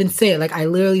 I would even say it. Like, I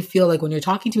literally feel like when you're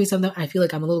talking to me sometimes, I feel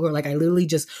like I'm a little girl. Like, I literally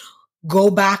just go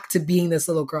back to being this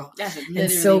little girl. That's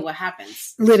literally what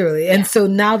happens. Literally. Yeah. And so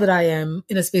now that I am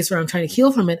in a space where I'm trying to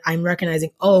heal from it, I'm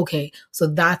recognizing, oh, okay, so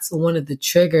that's one of the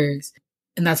triggers.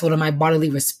 And that's one of my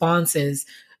bodily responses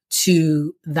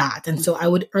to that. And so I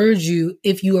would urge you,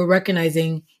 if you are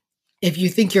recognizing, if you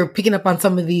think you're picking up on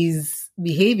some of these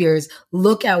behaviors,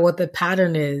 look at what the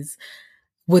pattern is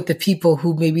with the people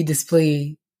who maybe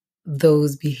display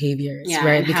those behaviors,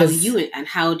 right? Because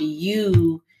how do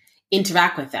you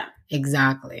interact with them?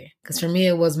 Exactly. Because for me,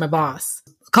 it was my boss,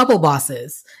 a couple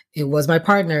bosses. It was my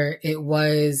partner. It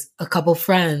was a couple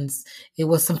friends. It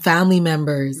was some family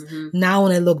members. Now,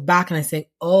 when I look back and I say,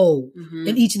 oh,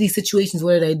 in each of these situations,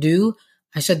 what did I do?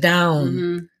 I shut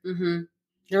down.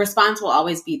 The response will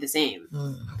always be the same.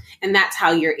 And that's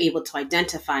how you're able to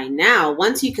identify now.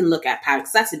 Once you can look at patterns,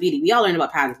 'cause that's the beauty. We all learn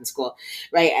about patterns in school,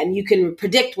 right? And you can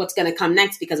predict what's going to come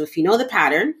next, because if you know the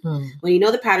pattern, when you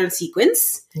know the pattern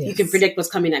sequence, you can predict what's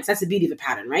coming next. That's the beauty of a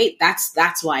pattern, right?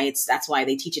 That's why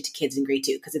they teach it to kids in grade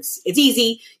 2, because it's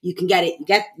easy. You can get it.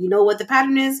 You know what the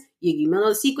pattern is. You know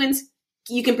the sequence.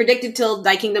 You can predict it till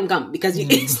thy kingdom come, because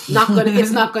it's not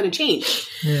going to change.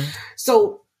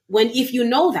 So if you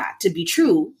know that to be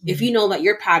true, if you know that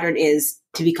your pattern is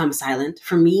to become silent,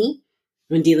 for me,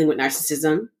 when dealing with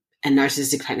narcissism and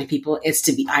narcissistic kind of people, it's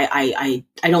to be, I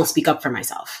don't speak up for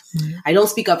myself. I don't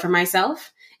speak up for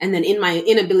myself. And then in my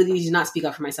inability to not speak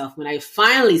up for myself, when I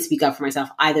finally speak up for myself,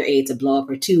 either A, it's a blow up,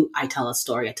 or 2, I tell a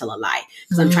story, I tell a lie,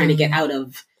 because I'm trying to get out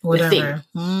of the thing.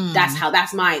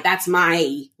 That's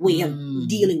my way of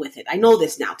dealing with it. I know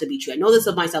this now to be true. I know this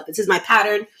of myself. This is my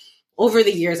pattern. Over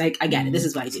the years, I get it. This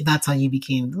is what I do. So that's how you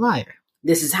became the liar.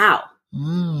 This is how.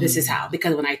 This is how.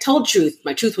 Because when I told truth,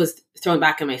 my truth was thrown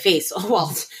back in my face. Oh,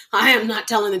 well, I am not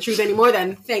telling the truth anymore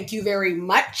then. Thank you very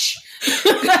much.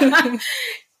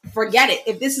 forget it.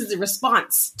 If this is the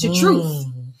response to truth,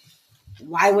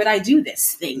 why would I do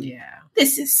this thing? Yeah.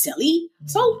 This is silly.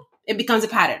 So it becomes a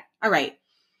pattern. All right.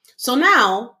 So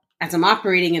now, as I'm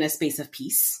operating in a space of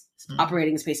peace,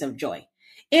 operating in a space of joy,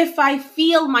 if I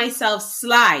feel myself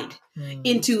slide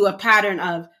into a pattern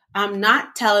of, I'm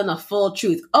not telling the full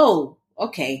truth. Oh,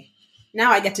 okay.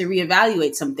 Now I get to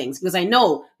reevaluate some things because I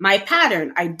know my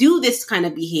pattern. I do this kind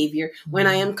of behavior when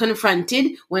I am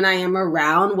confronted, when I am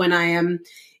around, when I am,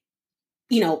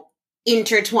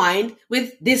 intertwined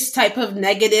with this type of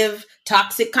negative,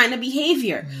 toxic kind of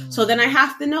behavior. So then I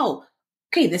have to know,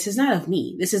 okay, this is not of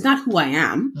me. This is not who I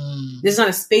am. This is not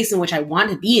a space in which I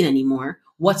want to be in anymore.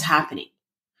 What's happening?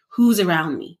 Who's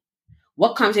around me?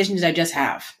 What conversation did I just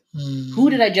have? Who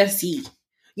did I just see?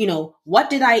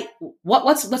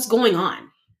 What's going on?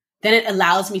 Then it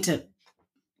allows me to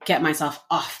get myself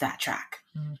off that track.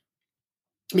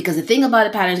 Because the thing about a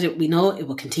pattern is that we know it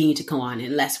will continue to go on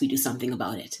unless we do something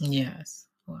about it. Yes.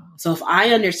 Wow. So if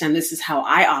I understand this is how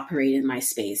I operate in my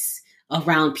space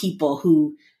around people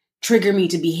who trigger me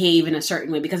to behave in a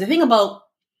certain way, because the thing about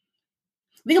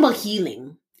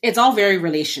healing, it's all very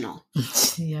relational.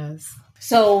 Yes.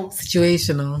 So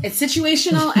situational. It's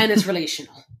situational and it's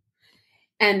relational.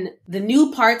 And the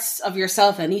new parts of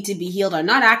yourself that need to be healed are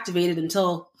not activated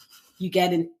until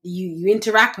you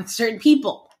interact with certain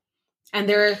people.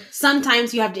 And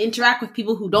sometimes you have to interact with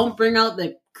people who don't bring out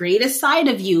the greatest side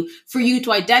of you for you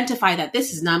to identify that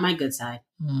this is not my good side.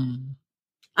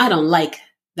 I don't like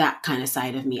that kind of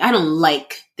side of me. I don't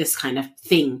like this kind of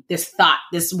thing, this thought,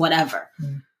 this whatever.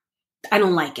 I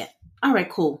don't like it. All right,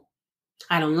 cool.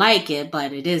 I don't like it,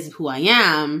 but it is who I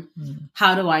am.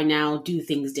 How do I now do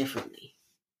things differently?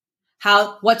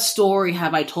 What story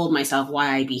have I told myself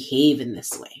why I behave in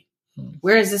this way?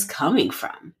 Where is this coming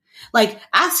from? Like,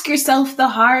 ask yourself the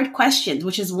hard questions,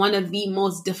 which is one of the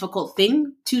most difficult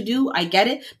thing to do. I get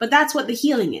it, but that's what the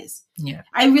healing is. Yeah.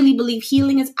 I really believe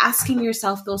healing is asking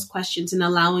yourself those questions and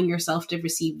allowing yourself to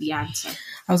receive the answer.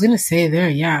 I was going to say there,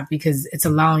 yeah, because it's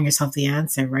allowing yourself the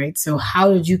answer, right? So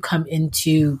how did you come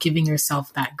into giving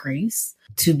yourself that grace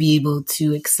to be able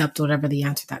to accept whatever the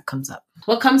answer that comes up?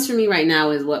 What comes for me right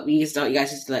now is what you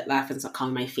guys used to laugh and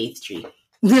call my faith tree.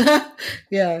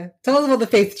 Yeah. Tell us about the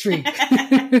faith tree.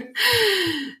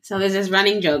 So there's this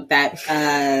running joke that,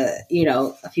 a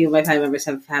few of my family members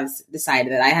have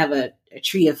decided that I have a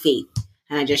tree of faith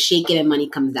and I just shake it and money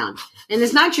comes down. And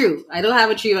it's not true. I don't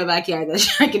have a tree in my backyard that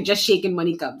I can just shake and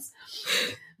money comes.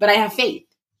 But I have faith.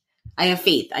 I have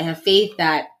faith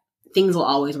that things will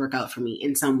always work out for me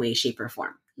in some way, shape, or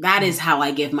form. That is how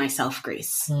I give myself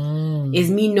grace.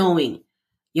 Is me knowing,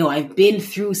 I've been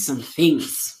through some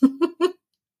things.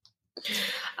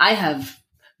 I have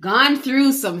gone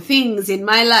through some things in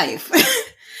my life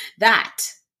that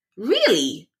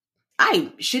really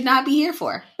I should not be here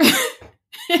for.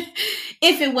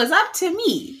 If it was up to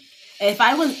me, if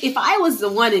I was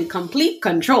the one in complete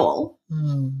control,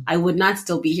 I would not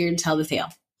still be here and tell the tale.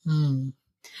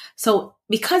 So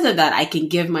because of that, I can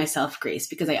give myself grace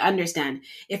because I understand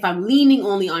if I'm leaning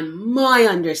only on my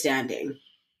understanding,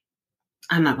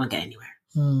 I'm not going to get anywhere.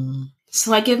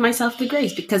 So I give myself the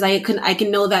grace because I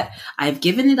can know that I've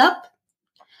given it up.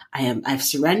 I've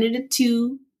surrendered it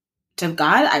to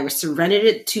God. I surrendered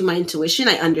it to my intuition.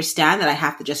 I understand that I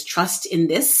have to just trust in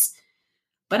this,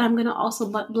 but I'm going to also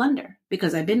blunder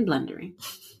because I've been blundering.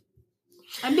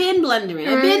 I've been blundering.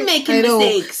 I've been making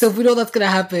mistakes. So if we know that's going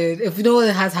to happen, if we know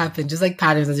what has happened, just like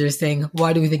patterns, as you're saying,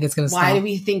 why do we think it's going to stop? Why do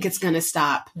we think it's going to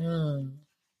stop?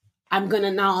 I'm going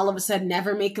to now all of a sudden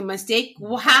never make a mistake?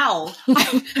 Well, how?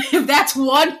 If that's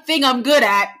one thing I'm good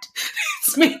at,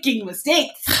 it's making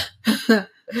mistakes. But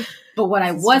what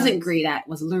I wasn't great at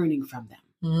was learning from them.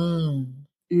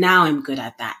 Now I'm good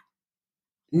at that.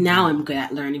 Now I'm good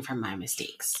at learning from my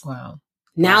mistakes. Wow.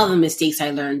 Now the mistakes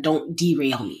I learned don't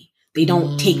derail me. They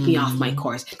don't take me off my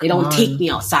course. They don't take me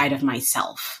outside of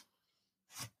myself.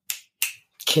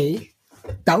 Okay.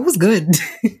 That was good.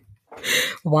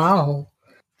 Wow.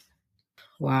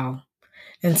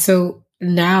 And so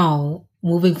now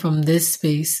moving from this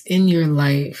space in your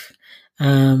life,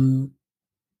 how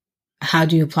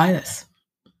do you apply this?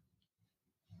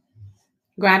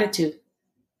 Gratitude.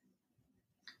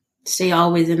 Stay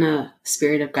always in a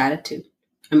spirit of gratitude.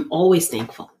 I'm always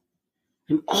thankful.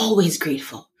 I'm always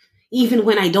grateful. Even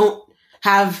when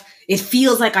it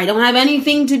feels like I don't have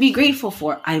anything to be grateful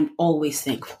for, I'm always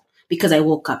thankful because I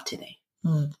woke up today.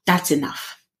 That's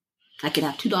enough. I could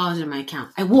have $2 in my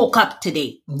account. I woke up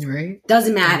today. Right.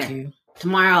 Doesn't matter.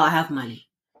 Tomorrow I'll have money.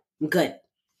 I'm good.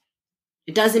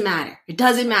 It doesn't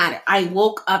matter. I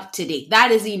woke up today.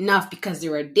 That is enough because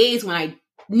there were days when I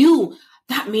knew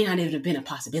that may not even have been a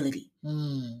possibility.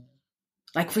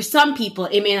 Like for some people,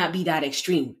 it may not be that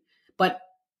extreme. But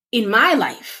in my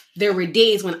life, there were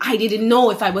days when I didn't know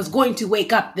if I was going to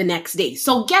wake up the next day.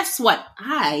 So guess what?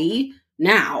 I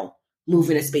now move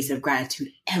in a space of gratitude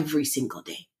every single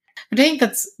day. I think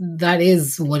that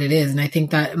is what it is. And I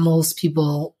think that most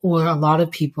people, or a lot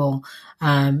of people,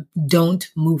 don't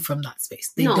move from that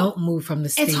space. They don't move from the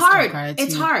space of gratitude.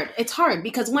 It's hard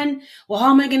because how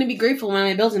am I going to be grateful when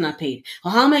my bills are not paid?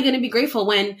 Well, how am I going to be grateful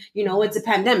when, it's a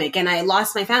pandemic and I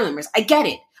lost my family members? I get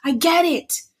it.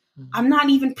 Mm-hmm. I'm not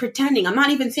even pretending. I'm not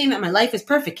even saying that my life is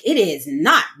perfect. It is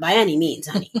not by any means,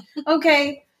 honey.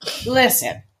 Okay,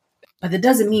 listen. But that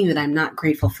doesn't mean that I'm not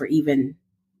grateful for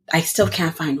I still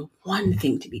can't find one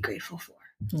thing to be grateful for.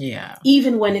 Yeah.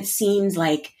 Even when it seems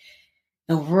like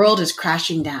the world is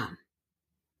crashing down,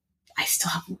 I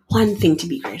still have one thing to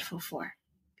be grateful for.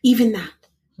 Even that.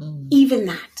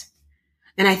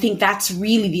 And I think that's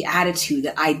really the attitude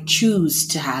that I choose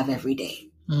to have every day.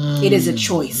 It is a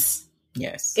choice.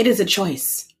 Yes. It is a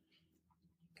choice.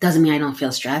 Doesn't mean I don't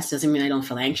feel stressed. Doesn't mean I don't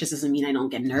feel anxious. Doesn't mean I don't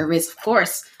get nervous. Of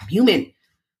course, I'm human.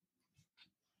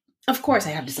 Of course, I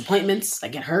have disappointments. I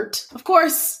get hurt. Of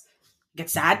course, I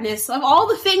get sadness. Of all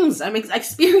the things, I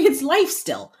experience life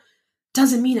still.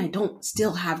 Doesn't mean I don't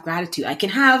still have gratitude. I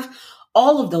can have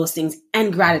all of those things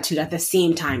and gratitude at the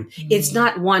same time. It's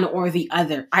not one or the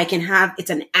other. It's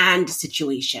an and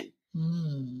situation.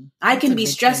 I can be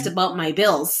stressed about my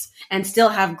bills and still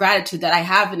have gratitude that I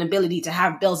have an ability to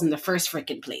have bills in the first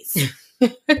freaking place.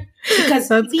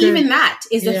 Because even that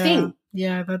is a thing.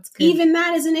 Yeah, that's good. Even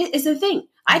that is a thing.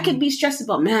 I could be stressed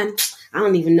about, man, I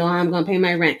don't even know how I'm going to pay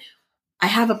my rent. I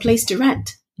have a place to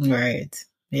rent. Right.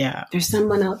 Yeah. There's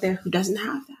someone out there who doesn't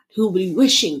have that, who will be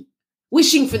wishing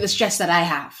for the stress that I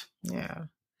have. Yeah.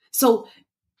 So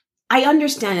I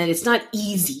understand that it's not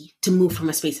easy to move from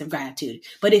a space of gratitude.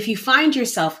 But if you find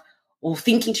yourself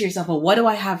thinking to yourself, what do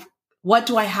I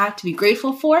have to be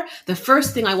grateful for? The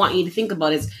first thing I want you to think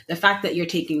about is the fact that you're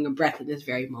taking a breath in this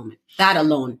very moment. That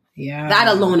alone. Yeah. That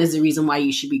alone is the reason why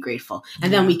you should be grateful.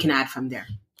 And then we can add from there.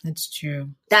 It's true.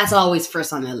 That's always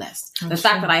first on the list. The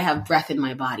fact that I have breath in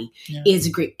my body is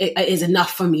great. It is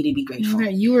enough for me to be grateful. Yeah,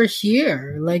 you are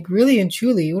here. Like really and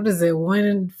truly. What is it?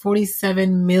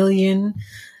 147 million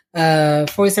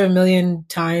 47 million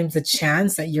times the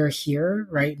chance that you're here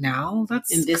right now. That's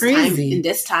crazy. In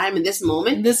this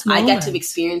moment, I get to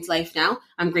experience life now.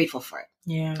 I'm grateful for it.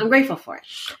 Yeah. I'm grateful for it.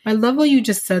 I love what you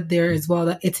just said there as well,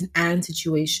 that it's an and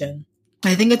situation.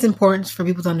 I think it's important for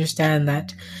people to understand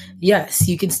that, yes,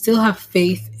 you can still have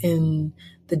faith in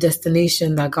the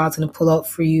destination that God's going to pull out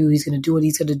for you. He's going to do what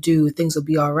he's going to do. Things will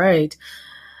be all right.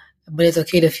 But it's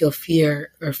okay to feel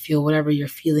fear or feel whatever you're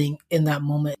feeling in that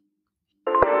moment.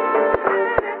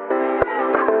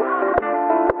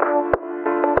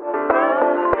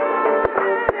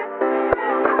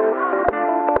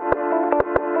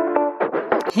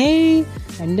 Hey,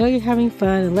 I know you're having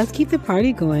fun, and let's keep the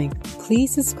party going.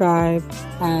 Please subscribe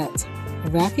at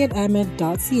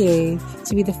rafiatahmed.ca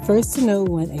to be the first to know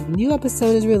when a new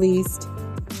episode is released,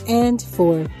 and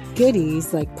for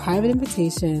goodies like private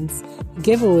invitations,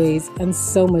 giveaways, and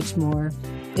so much more.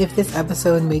 If this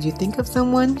episode made you think of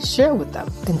someone, share it with them.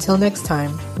 Until next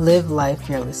time, live life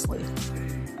fearlessly.